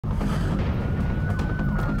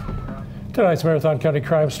Tonight's Marathon County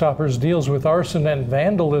Crime Stoppers deals with arson and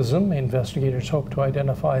vandalism. Investigators hope to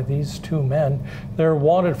identify these two men. They're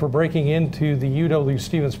wanted for breaking into the UW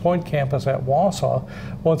Stevens Point campus at Wausau.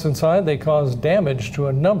 Once inside, they caused damage to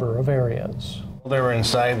a number of areas. They were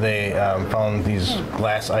inside. They found these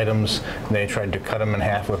glass items. They tried to cut them in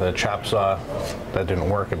half with a chop saw. That didn't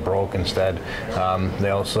work. It broke instead. They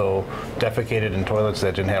also defecated in toilets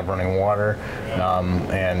that didn't have running water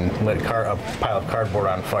and lit a pile of cardboard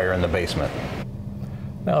on fire in the basement.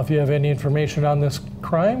 Now, if you have any information on this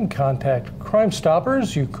crime, contact Crime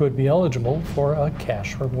Stoppers. You could be eligible for a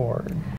cash reward.